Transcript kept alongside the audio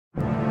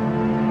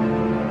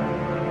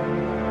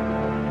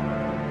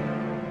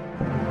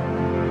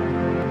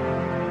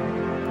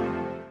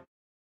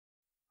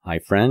Hi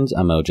friends,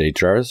 I'm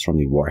Jarvis from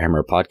the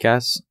Warhammer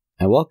podcast,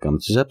 and welcome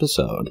to this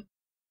episode.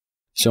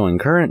 So in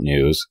current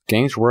news,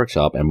 Games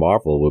Workshop and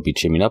Marvel will be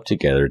teaming up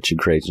together to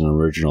create an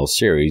original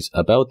series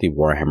about the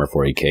Warhammer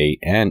 40k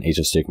and Age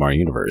of Sigmar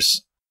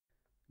universe.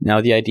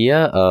 Now the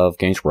idea of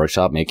Games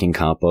Workshop making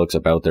comic books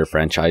about their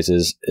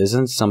franchises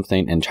isn't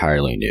something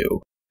entirely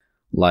new.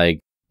 Like,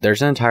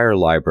 there's an entire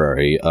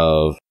library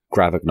of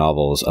graphic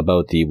novels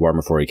about the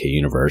Warhammer 40k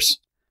universe.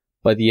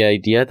 But the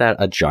idea that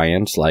a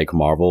giant like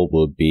Marvel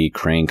would be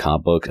creating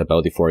comic books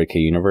about the 40k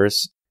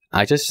universe,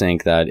 I just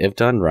think that if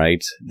done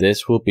right,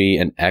 this will be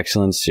an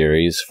excellent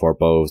series for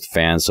both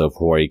fans of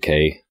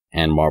 40k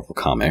and Marvel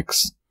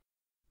comics.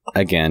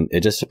 Again,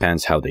 it just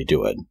depends how they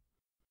do it.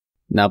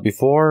 Now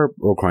before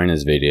recording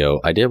this video,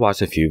 I did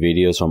watch a few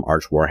videos from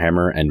Arch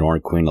Warhammer and Norn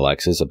Queen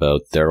Alexis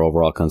about their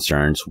overall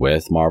concerns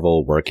with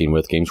Marvel working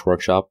with Games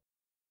Workshop.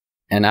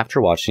 And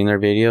after watching their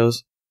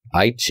videos,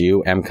 I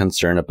too am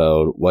concerned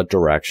about what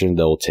direction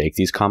they'll take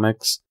these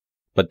comics.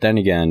 But then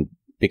again,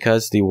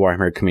 because the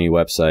Warhammer community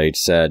website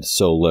said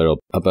so little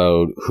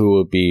about who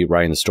will be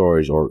writing the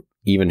stories or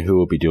even who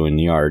will be doing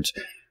the art,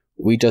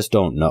 we just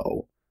don't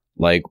know.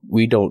 Like,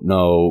 we don't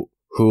know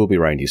who will be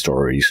writing these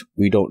stories.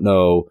 We don't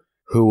know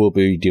who will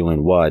be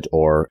doing what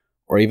or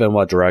even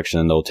what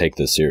direction they'll take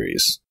this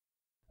series.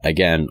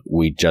 Again,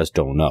 we just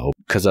don't know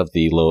because of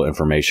the little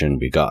information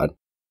we got.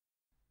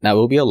 Now, it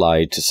will be a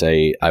lie to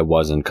say I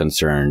wasn't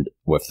concerned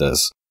with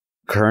this.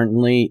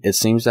 Currently, it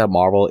seems that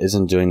Marvel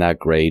isn't doing that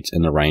great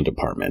in the writing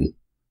department.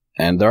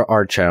 And there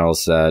are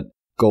channels that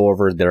go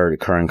over their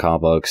current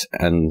comic books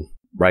and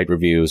write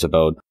reviews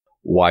about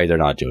why they're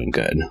not doing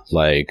good.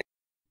 Like,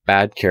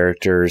 bad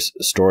characters,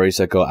 stories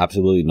that go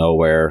absolutely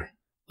nowhere,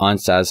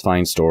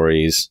 unsatisfying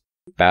stories,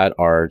 bad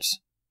art,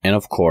 and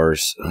of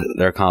course,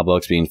 their comic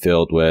books being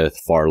filled with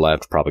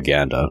far-left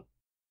propaganda.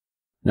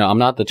 Now, I'm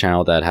not the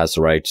channel that has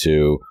the right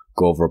to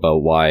go over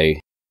about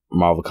why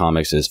Marvel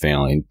Comics is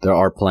failing. There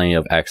are plenty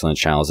of excellent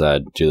channels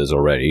that do this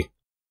already.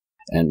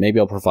 And maybe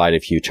I'll provide a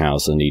few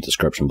channels in the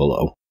description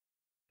below.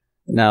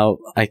 Now,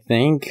 I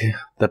think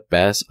the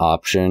best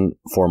option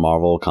for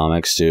Marvel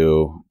Comics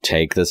to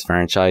take this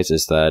franchise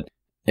is that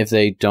if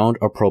they don't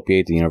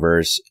appropriate the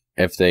universe,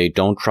 if they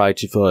don't try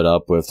to fill it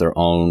up with their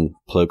own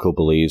political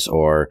beliefs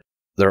or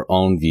their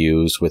own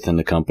views within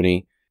the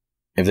company,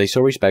 if they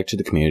show respect to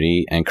the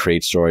community and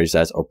create stories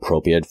that's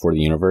appropriate for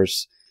the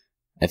universe,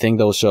 I think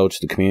they'll show to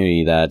the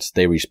community that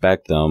they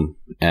respect them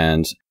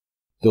and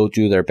they'll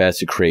do their best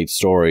to create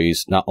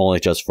stories not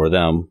only just for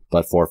them,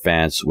 but for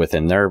fans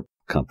within their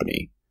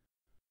company.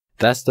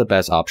 That's the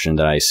best option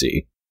that I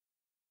see.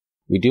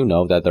 We do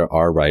know that there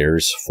are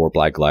writers for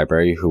Black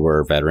Library who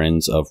were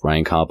veterans of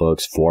writing comic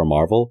books for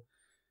Marvel.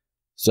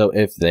 So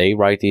if they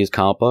write these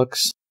comic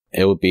books,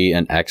 it would be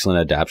an excellent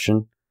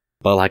adaptation.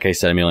 But like I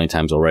said a million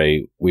times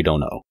already, we don't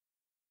know.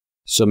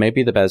 So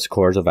maybe the best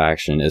course of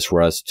action is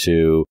for us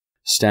to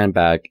stand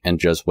back and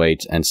just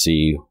wait and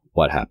see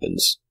what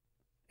happens.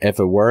 If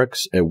it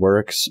works, it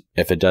works.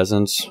 If it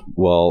doesn't,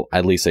 well,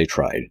 at least they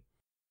tried.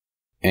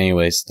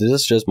 Anyways,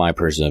 this is just my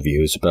personal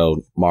views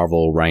about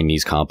Marvel writing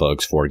these comic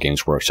books for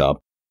Games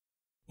Workshop.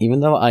 Even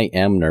though I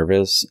am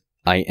nervous,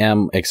 I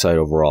am excited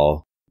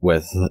overall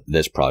with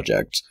this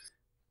project.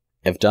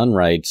 If done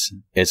right,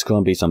 it's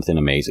going to be something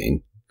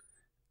amazing.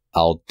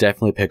 I'll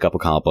definitely pick up a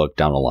comic book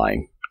down the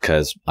line,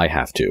 because I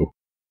have to.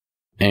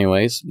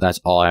 Anyways, that's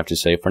all I have to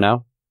say for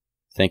now.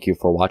 Thank you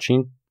for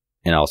watching,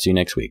 and I'll see you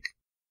next week.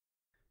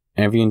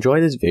 And if you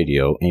enjoyed this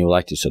video and you would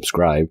like to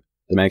subscribe,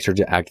 then make sure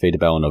to activate the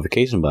bell and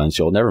notification button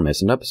so you'll never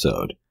miss an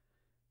episode.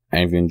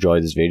 And if you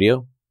enjoyed this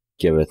video,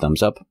 give it a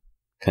thumbs up,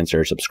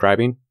 consider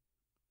subscribing,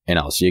 and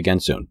I'll see you again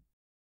soon.